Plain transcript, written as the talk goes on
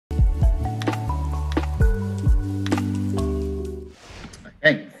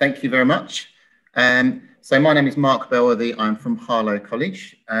Okay, thank you very much. So my name is Mark Belworthy. I'm from Harlow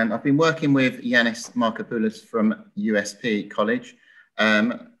College, and I've been working with Yanis Markopoulos from USP College,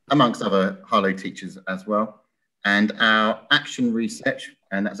 amongst other Harlow teachers as well. And our action research,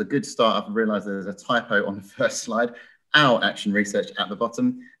 and that's a good start. I've realised there's a typo on the first slide. Our action research at the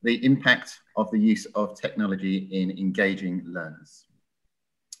bottom, the impact of the use of technology in engaging learners.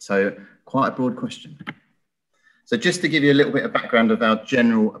 So quite a broad question. So just to give you a little bit of background of our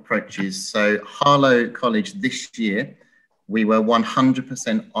general approaches. So Harlow College this year, we were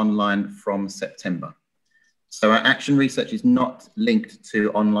 100% online from September. So our action research is not linked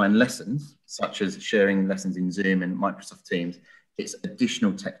to online lessons, such as sharing lessons in Zoom and Microsoft Teams. It's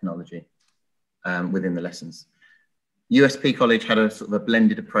additional technology within the lessons. USP College had a sort of a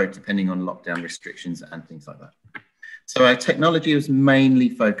blended approach depending on lockdown restrictions and things like that. So our technology was mainly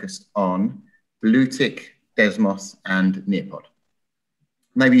focused on Bluetick, Desmos and Nearpod.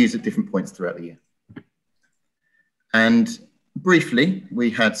 Maybe used at different points throughout the year. And briefly,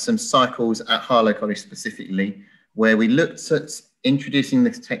 we had some cycles at Harlow College specifically, where we looked at introducing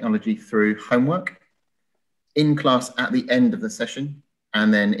this technology through homework, in class at the end of the session,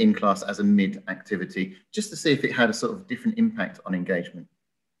 and then in class as a mid activity, just to see if it had a sort of different impact on engagement.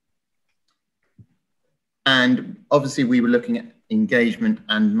 And obviously we were looking at engagement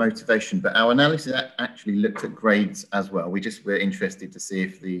and motivation, but our analysis actually looked at grades as well. We just were interested to see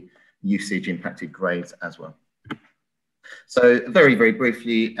if the usage impacted grades as well. So very, very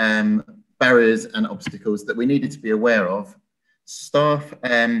briefly, barriers and obstacles that we needed to be aware of. Staff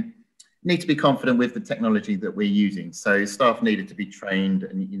need to be confident with the technology that we're using. So staff needed to be trained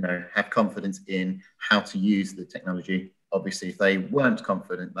and have confidence in how to use the technology. Obviously, if they weren't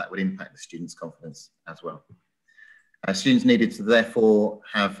confident, that would impact the students' confidence as well. Students needed to therefore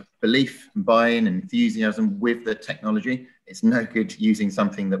have belief, buy-in and enthusiasm with the technology. It's no good using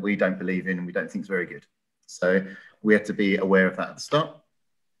something that we don't believe in and we don't think is very good. So we had to be aware of that at the start.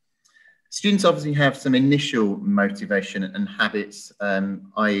 Students obviously have some initial motivation and habits,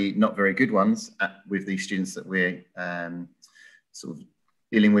 i.e. not very good ones with the students that we're sort of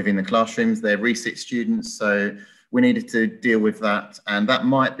dealing with in the classrooms. They're resit students, so we needed to deal with that, and that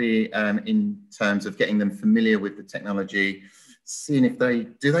might be in terms of getting them familiar with the technology, seeing if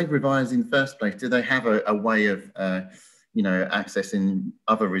do they revise in the first place? Do they have a way of accessing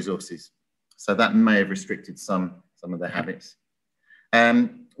other resources? So that may have restricted some of their habits.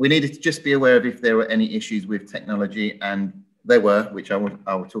 We needed to just be aware of if there were any issues with technology, and there were, which I will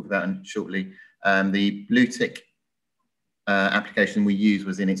talk about shortly. The Bluetick application we used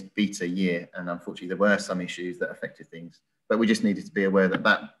was in its beta year, and unfortunately there were some issues that affected things, but we just needed to be aware that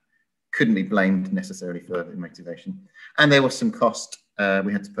that couldn't be blamed necessarily for the motivation. And there was some cost.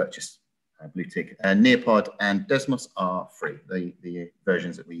 We had to purchase Bluetick. Nearpod and Desmos are free, the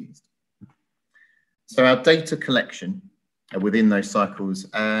versions that we used. So our data collection within those cycles,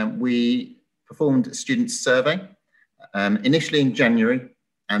 we performed a student survey initially in January,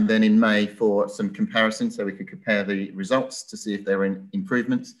 and then in May for some comparison, so we could compare the results to see if there were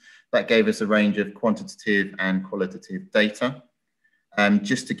improvements. That gave us a range of quantitative and qualitative data.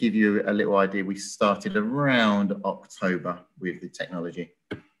 Just to give you a little idea, we started around October with the technology.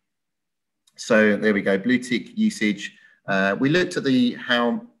 So there we go, Bluetick usage. We looked at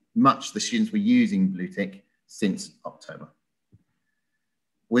how much the students were using Bluetick since October.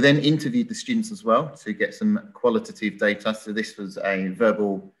 We then interviewed the students as well to get some qualitative data. So this was a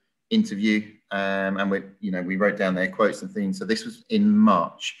verbal interview, and we wrote down their quotes and things. So this was in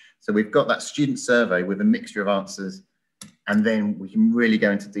March. So we've got that student survey with a mixture of answers, and then we can really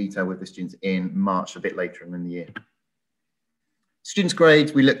go into detail with the students in March, a bit later in the year. Students'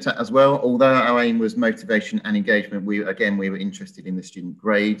 grades we looked at as well. Although our aim was motivation and engagement, we were interested in the student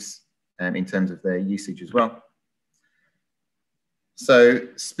grades in terms of their usage as well. So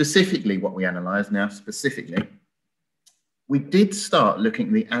specifically what we analysed now, we did start looking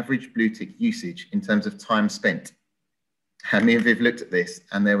at the average Bluetick usage in terms of time spent. And me and Viv looked at this,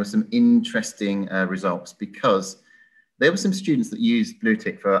 and there were some interesting results, because there were some students that used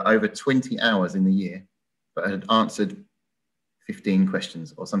Bluetick for over 20 hours in the year, but had answered 15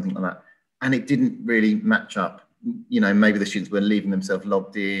 questions or something like that. And it didn't really match up. Maybe the students were leaving themselves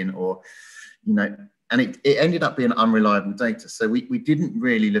logged in, or, and it ended up being unreliable data. So we didn't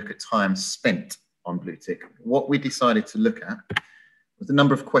really look at time spent on Bluetick. What we decided to look at was the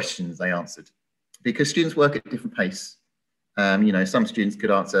number of questions they answered, because students work at different pace. Some students could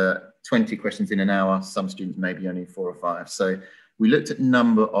answer 20 questions in an hour, some students maybe only 4 or 5. So we looked at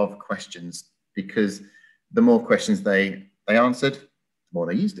number of questions, because the more questions they answered, the more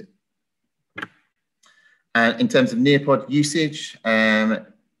they used it. In terms of Nearpod usage,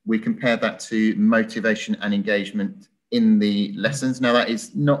 we compared that to motivation and engagement in the lessons. Now, that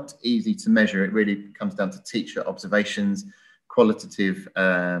is not easy to measure. It really comes down to teacher observations, qualitative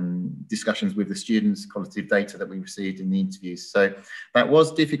discussions with the students, qualitative data that we received in the interviews. So that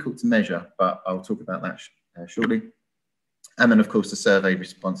was difficult to measure, but I'll talk about that shortly. And then, of course, the survey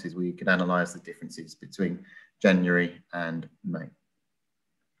responses, we could analyse the differences between January and May.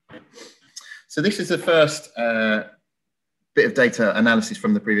 So this is the first bit of data analysis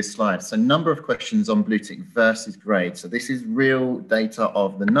from the previous slide. So number of questions on BlueTick versus grade. So this is real data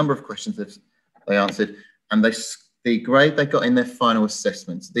of the number of questions that they answered and the grade they got in their final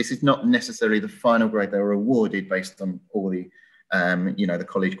assessments. This is not necessarily the final grade they were awarded based on all the, you know, the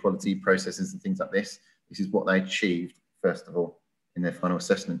college quality processes and things like this. This is what they achieved, first of all, in their final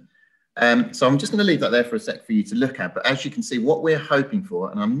assessment. So I'm just going to leave that there for a sec for you to look at. But as you can see, what we're hoping for,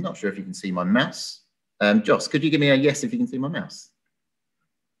 and I'm not sure if you can see my mouse. Joss, could you give me a yes if you can see my mouse?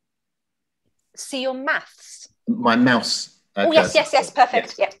 See your maths? My mouse. Oh, yes,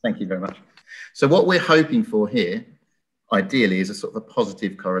 perfect. Yes. Thank you very much. So what we're hoping for here, ideally, is a sort of a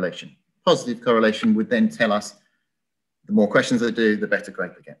positive correlation. Positive correlation would then tell us the more questions they do, the better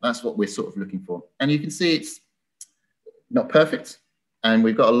grade they get. That's what we're sort of looking for. And you can see it's not perfect. And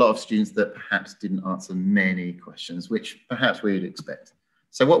we've got a lot of students that perhaps didn't answer many questions, which perhaps we would expect.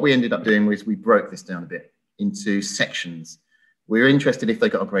 So what we ended up doing was we broke this down a bit into sections. We were interested if they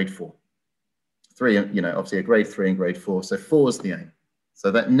got a grade 4. 3, you know, obviously a grade 3 and grade 4. So 4 is the aim. So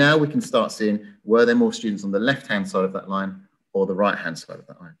that now we can start seeing, were there more students on the left-hand side of that line or the right-hand side of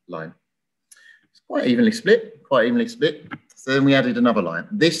that line? It's quite evenly split, So then we added another line.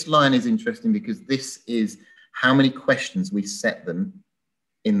 This line is interesting because this is how many questions we set them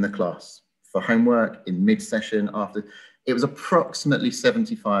in the class for homework, in mid-session, after. It was approximately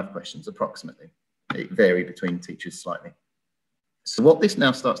 75 questions, approximately. It varied between teachers slightly. So what this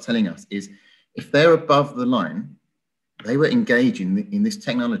now starts telling us is if they're above the line, they were engaging in this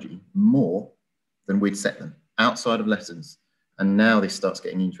technology more than we'd set them outside of lessons. And now this starts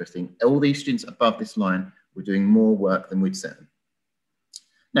getting interesting. All these students above this line were doing more work than we'd set them.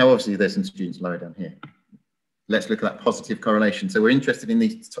 Now, obviously, there's some students lower down here. Let's look at that positive correlation. So we're interested in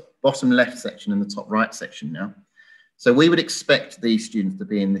the bottom left section and the top right section now. So we would expect these students to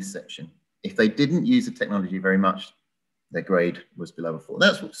be in this section. If they didn't use the technology very much, their grade was below a 4.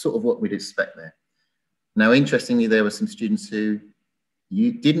 That's sort of what we'd expect there. Now, interestingly, there were some students who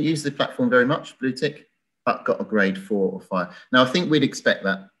didn't use the platform very much, BlueTick, but got a grade 4 or 5. Now, I think we'd expect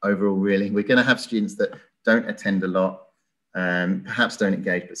that overall, really. We're going to have students that don't attend a lot, perhaps don't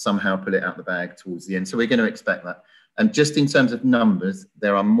engage, but somehow pull it out the bag towards the end. So we're going to expect that. And just in terms of numbers,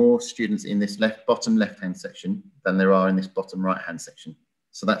 there are more students in this bottom left-hand section than there are in this bottom right-hand section.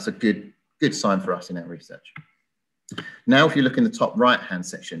 So that's a good sign for us in our research. Now, if you look in the top right-hand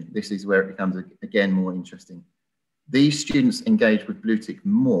section, this is where it becomes, again, more interesting. These students engaged with BlueTick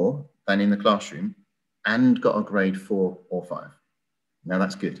more than in the classroom and got a grade 4 or 5. Now,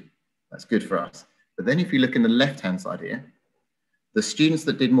 that's good. That's good for us. But then if you look in the left-hand side here, the students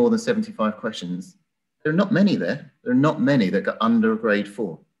that did more than 75 questions, there are not many there. There are not many that got under a grade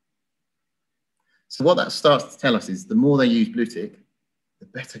 4. So what that starts to tell us is the more they use BlueTick, the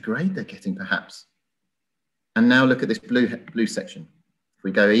better grade they're getting, perhaps. And now look at this blue section. If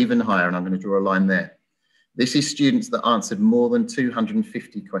we go even higher, and I'm going to draw a line there. This is students that answered more than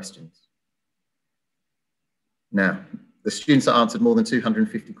 250 questions. Now, the students that answered more than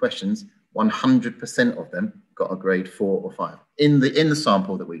 250 questions, 100% of them got a grade 4 or 5 in the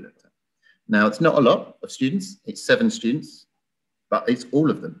sample that we looked at. Now, it's not a lot of students, it's 7 students, but it's all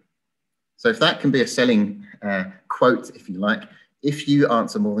of them. So if that can be a selling quote, if you like, if you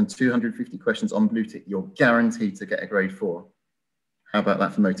answer more than 250 questions on BlueTick, you're guaranteed to get a grade 4. How about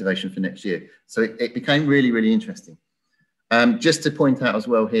that for motivation for next year? So it became really, really interesting. Just to point out as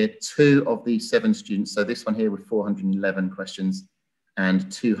well here, 2 of these 7 students, so this one here with 411 questions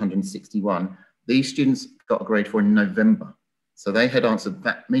and 261, these students got a grade 4 in November. So they had answered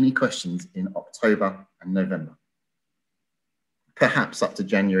that many questions in October and November. Perhaps up to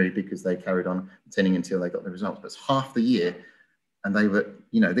January because they carried on attending until they got the results. But it's half the year, and they were,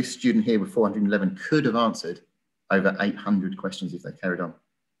 you know, this student here with 411 could have answered over 800 questions if they carried on,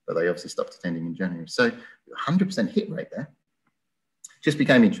 but they obviously stopped attending in January. So 100% hit rate there. Just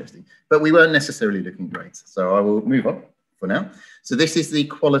became interesting, but we weren't necessarily looking great. So I will move on for now. So this is the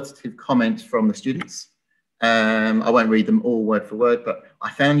qualitative comments from the students. I won't read them all word for word, but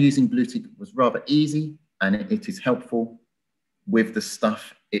I found using BlueTick was rather easy and it is helpful with the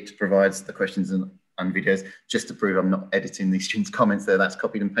stuff it provides, the questions and and videos, just to prove I'm not editing these students' comments there. That's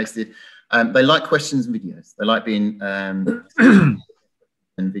copied and pasted. They like questions and videos. They like being and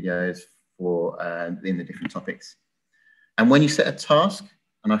videos for in the different topics. And when you set a task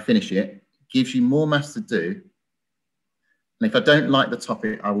and I finish it, it gives you more maths to do. And if I don't like the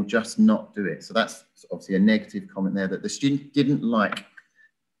topic, I will just not do it. So that's obviously a negative comment there, that the student didn't like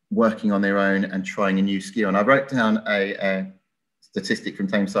working on their own and trying a new skill. And I wrote down a statistic from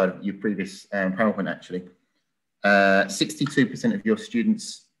the same side of your previous PowerPoint, actually. 62% of your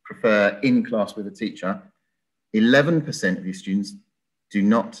students prefer in class with a teacher. 11% of your students do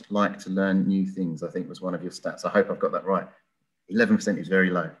not like to learn new things, I think was one of your stats. I hope I've got that right. 11% is very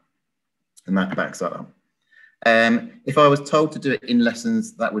low, and that backs that up. If I was told to do it in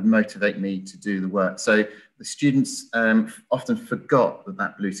lessons, that would motivate me to do the work. So the students often forgot that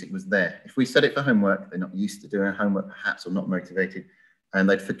that blue tick was there. If we set it for homework, they're not used to doing homework perhaps, or not motivated, and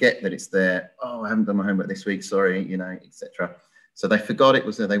they'd forget that it's there. Oh, I haven't done my homework this week, sorry, you know, etc. So they forgot it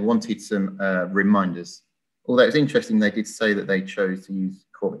was there. They wanted some reminders. Although it's interesting, they did say that they chose to use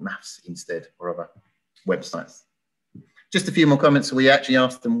Corbett Maths instead, or other websites. Just a few more comments. So we actually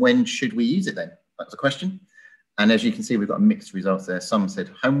asked them, when should we use it then? That was a question. And as you can see, we've got mixed results there. Some said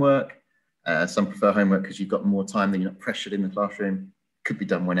homework. Some prefer homework because you've got more time, then you're not pressured in the classroom. Could be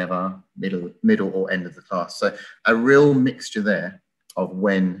done whenever, middle or end of the class. So a real mixture there of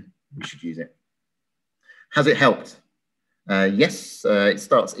when we should use it. Has it helped? Yes, it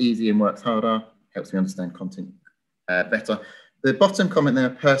starts easy and works harder. Helps me understand content better. The bottom comment there,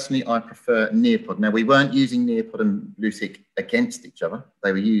 personally, I prefer Nearpod. Now, we weren't using Nearpod and BlueTick against each other.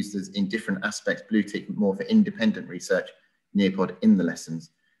 They were used as in different aspects. BlueTick more for independent research, Nearpod in the lessons.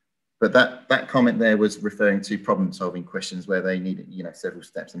 But that comment there was referring to problem-solving questions where they needed, you know, several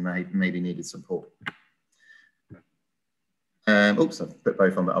steps and maybe needed support. Oops, I've put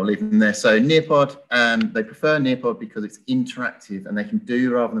both on, but I'll leave them there. So Nearpod, they prefer Nearpod because it's interactive and they can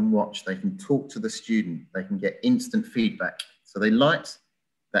do rather than watch. They can talk to the student. They can get instant feedback. So they liked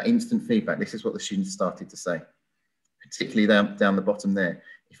that instant feedback. This is what the students started to say, particularly down the bottom there.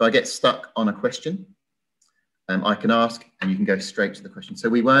 If I get stuck on a question, I can ask and you can go straight to the question. So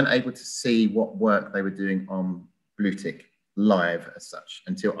we weren't able to see what work they were doing on BlueTick live as such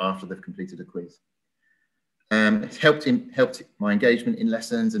until after they've completed a quiz. It's helped my engagement in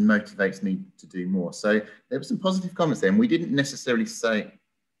lessons and motivates me to do more. So there were some positive comments there, and we didn't necessarily say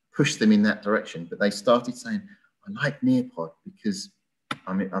push them in that direction, but they started saying, I like Nearpod because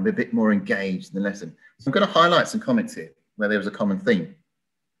I'm a bit more engaged in the lesson. So I'm going to highlight some comments here where there was a common theme.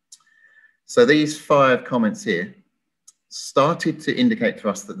 So these 5 comments here started to indicate to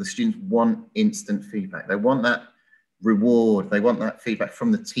us that the students want instant feedback. They want that reward. They want that feedback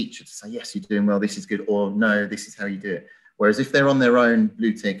from the teacher to say, yes, you're doing well, this is good, or no, this is how you do it. Whereas if they're on their own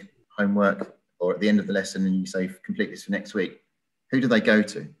BlueTick homework or at the end of the lesson and you say, complete this for next week, who do they go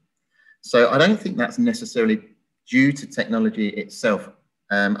to? So I don't think that's necessarily due to technology itself.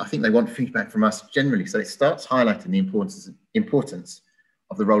 I think they want feedback from us generally. So it starts highlighting the importance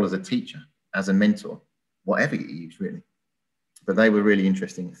of the role as a teacher, as a mentor, whatever you use really. But they were really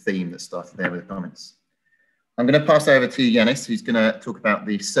interesting theme that started there with the comments. I'm going to pass over to Yanis, who's going to talk about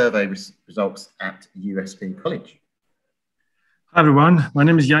the survey results at USP College. Hi everyone, my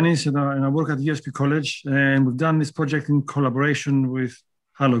name is Yanis and I work at USP College, and we've done this project in collaboration with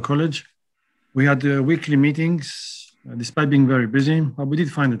Harlow College. We had weekly meetings, despite being very busy, but we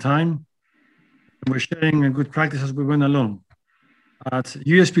did find the time. We're sharing a good practice as we went along. At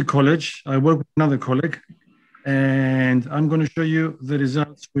USP College, I work with another colleague, and I'm going to show you the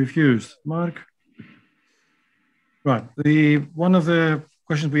results we've used. Mark? Right. One of the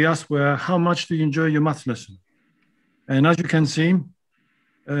questions we asked were, how much do you enjoy your maths lesson? And as you can see,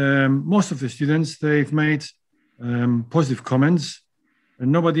 most of the students, they've made positive comments,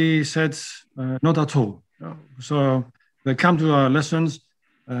 and nobody said not at all. So they come to our lessons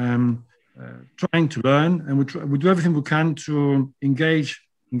trying to learn, and we do everything we can to engage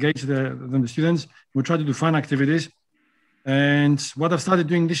the students. We try to do fun activities. And what I've started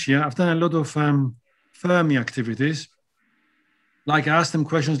doing this year, I've done a lot of Fermi activities. Like I asked them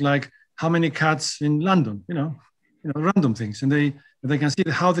questions like, how many cats in London? You know, random things. And they can see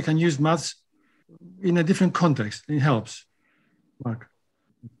how they can use maths in a different context. It helps. Mark.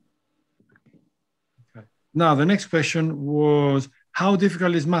 Okay. Now, the next question was, how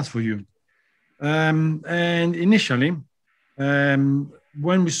difficult is maths for you? And initially,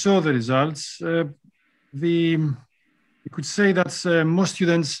 when we saw the results, you could say that most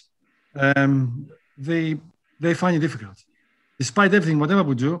students, they find it difficult. Despite everything, whatever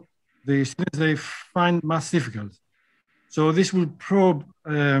we do, the students, they find maths difficult. So this will probe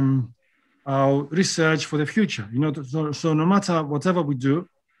our research for the future. You know, so no matter whatever we do,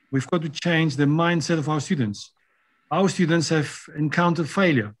 we've got to change the mindset of our students. Our students have encountered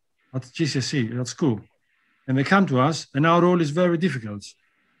failure at GCSE, at school, and they come to us, and our role is very difficult.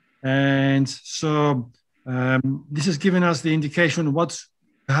 And so this has given us the indication of what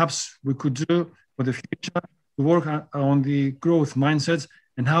perhaps we could do for the future to work on the growth mindsets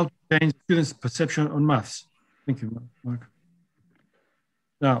and how to change students' perception on maths. Thank you, Mark.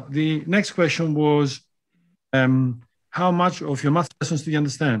 Now, the next question was, how much of your math lessons do you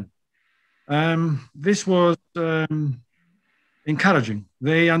understand? This was encouraging.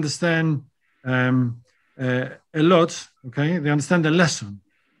 They understand a lot, okay? They understand the lesson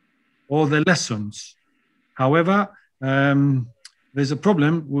or the lessons. However, there's a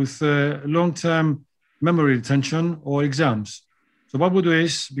problem with long-term memory retention or exams. So what we do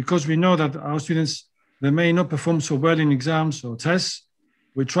is, because we know that our students, they may not perform so well in exams or tests,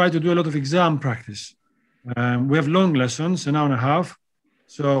 we try to do a lot of exam practice. We have long lessons, an hour and a half.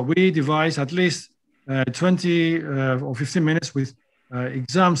 So we devise at least 20 or 15 minutes with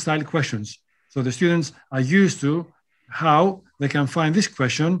exam-style questions. So the students are used to how they can find this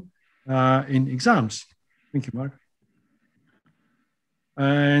question in exams. Thank you, Mark.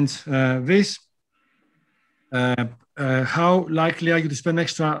 And how likely are you to spend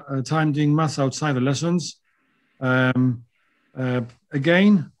extra time doing maths outside the lessons?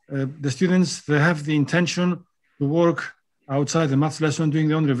 Again, the students, they have the intention to work outside the maths lesson doing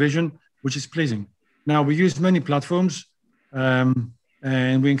their own revision, which is pleasing. Now, we use many platforms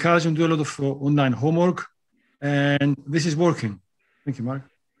and we encourage them to do a lot of online homework, and this is working. Thank you, Mark.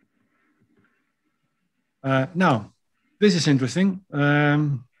 Now, this is interesting.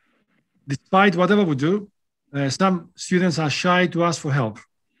 Despite whatever we do, some students are shy to ask for help.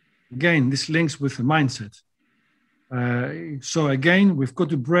 Again, this links with the mindset. So again, we've got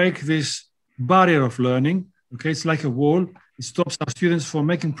to break this barrier of learning. Okay, it's like a wall. It stops our students from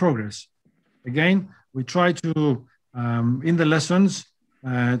making progress. Again, we try to, in the lessons,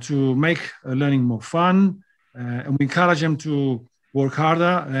 to make learning more fun, and we encourage them to work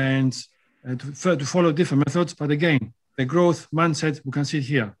harder and to follow different methods. But again, the growth mindset, we can see it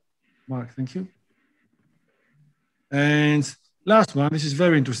here. Mark, thank you. And last one, this is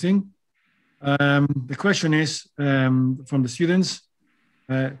very interesting. The question is from the students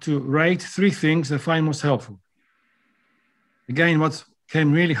to rate 3 things they find most helpful. Again, what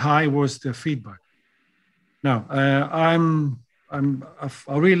came really high was the feedback. Now, I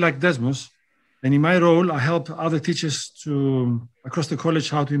really like Desmos, and in my role, I help other teachers across the college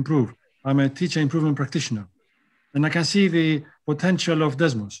how to improve. I'm a teacher improvement practitioner, and I can see the potential of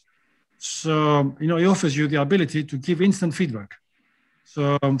Desmos. So, you know, it offers you the ability to give instant feedback.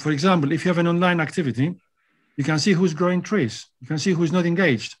 So, for example, if you have an online activity, you can see who's growing trees. You can see who's not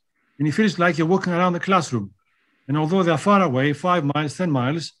engaged. And it feels like you're walking around the classroom. And although they're far away, 5 miles, 10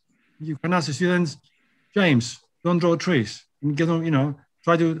 miles, you can ask the students, James, don't draw trees. And get on, you know,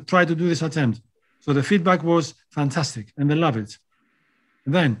 try to do this attempt. So the feedback was fantastic, and they love it.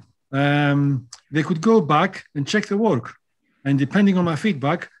 And then they could go back and check the work. And depending on my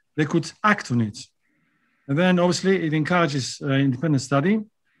feedback, they could act on it. And then obviously it encourages independent study,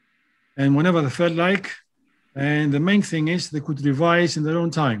 and whenever they felt like, and the main thing is they could revise in their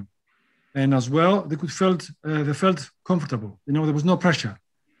own time. And as well, they felt comfortable. You know, there was no pressure.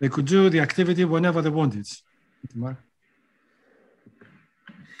 They could do the activity whenever they wanted. Thank you, Mark.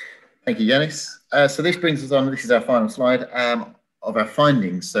 Thank you, Yanis. So this brings us on, this is our final slide of our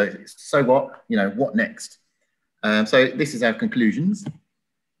findings. So what, you know, what next? So this is our conclusions.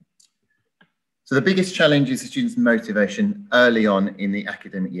 So the biggest challenge is the students' motivation early on in the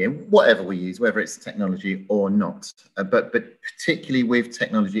academic year, whatever we use, whether it's technology or not. But particularly with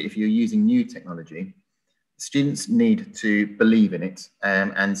technology, if you're using new technology, students need to believe in it.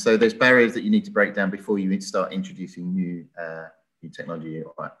 And so there's barriers that you need to break down before you start introducing new technology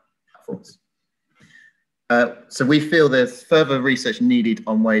or platforms. So we feel there's further research needed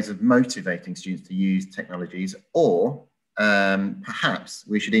on ways of motivating students to use technologies, or perhaps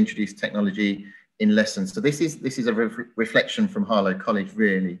we should introduce technology in lessons. So this is a reflection from Harlow College,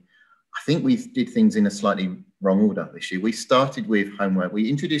 really. I think we did things in a slightly wrong order this year. We started with homework. We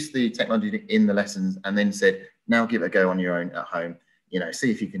introduced the technology in the lessons and then said, now give it a go on your own at home. You know, see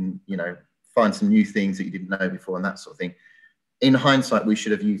if you can, you know, find some new things that you didn't know before and that sort of thing. In hindsight, we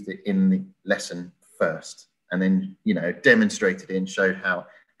should have used it in the lesson first and then, you know, demonstrated it and showed how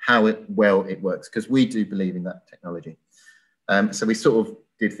well it works, because we do believe in that technology. So we sort of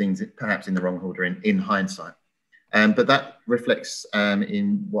did things perhaps in the wrong order in hindsight. But that reflects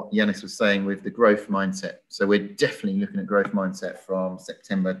in what Yanis was saying with the growth mindset. So we're definitely looking at growth mindset from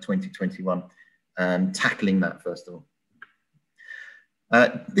September 2021, tackling that first of all.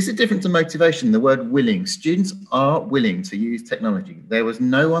 This is different to motivation, the word willing. Students are willing to use technology. There was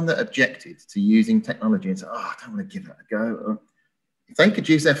no one that objected to using technology and said, oh, I don't want to give that a go. If they could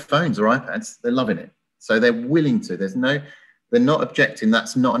use their phones or iPads, they're loving it. So they're willing to. They're not objecting.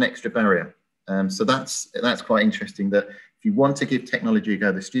 That's not an extra barrier. So that's quite interesting, that if you want to give technology a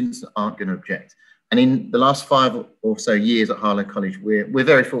go, the students aren't going to object. And in the last 5 or so years at Harlow College, we're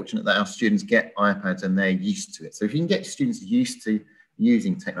very fortunate that our students get iPads and they're used to it. So if you can get students used to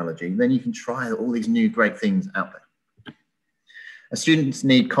using technology, then you can try all these new great things out there. Students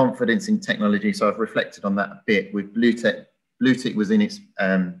need confidence in technology, so I've reflected on that a bit with BlueTick. BlueTick was in its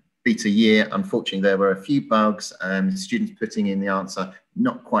beta year. Unfortunately, there were a few bugs, students putting in the answer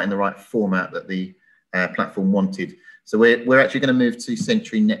not quite in the right format that the platform wanted. So we're actually going to move to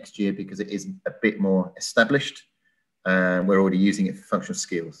Century next year because it is a bit more established. We're already using it for functional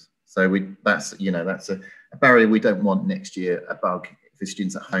skills. So that's a barrier we don't want next year, a bug for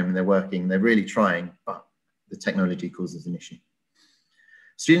students at home and they're working, they're really trying, but the technology causes an issue.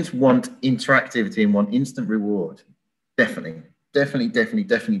 Students want interactivity and want instant reward. Definitely,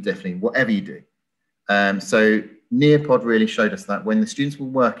 whatever you do. So Nearpod really showed us that when the students were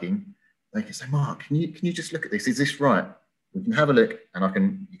working, they could say, Mark, can you just look at this? Is this right? We can have a look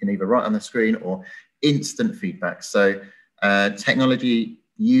and you can either write on the screen or instant feedback. So technology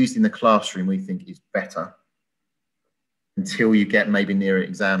used in the classroom, we think, is better until you get maybe nearer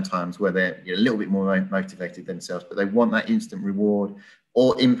exam times where they're a little bit more motivated themselves, but they want that instant reward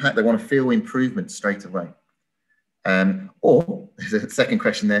or impact. They want to feel improvement straight away. Or there's a second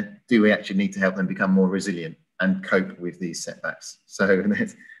question there, do we actually need to help them become more resilient and cope with these setbacks? So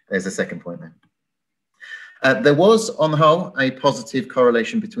there's a second point there. There was, on the whole, a positive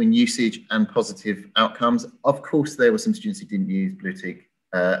correlation between usage and positive outcomes. Of course, there were some students who didn't use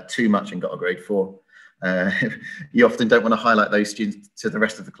BlueTick too much and got a grade 4. You often don't want to highlight those students to the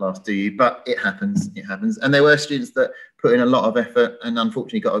rest of the class, do you? But it happens, And there were students that put in a lot of effort and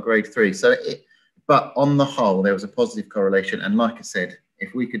unfortunately got a grade 3. But on the whole, there was a positive correlation. And like I said,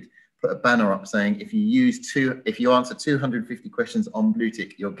 if we could put a banner up saying, if you answer 250 questions on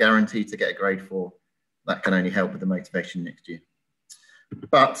BlueTick, you're guaranteed to get a grade 4. That can only help with the motivation next year.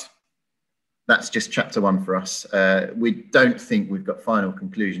 But that's just chapter 1 for us. We don't think we've got final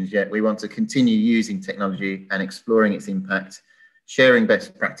conclusions yet. We want to continue using technology and exploring its impact, sharing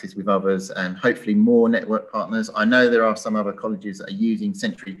best practice with others, and hopefully more network partners. I know there are some other colleges that are using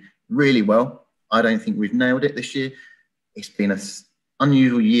Century really well. I don't think we've nailed it this year. It's been an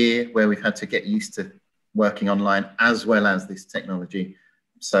unusual year where we've had to get used to working online as well as this technology.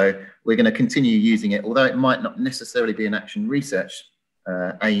 So we're going to continue using it, although it might not necessarily be an action research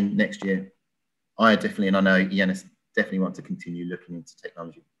aim next year. I definitely, and I know Yanis definitely want to continue looking into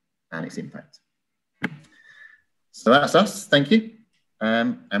technology and its impact. So that's us, thank you.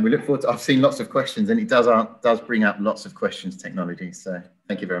 And we look forward to, I've seen lots of questions and it does bring up lots of questions, technology. So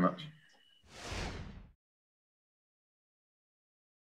thank you very much.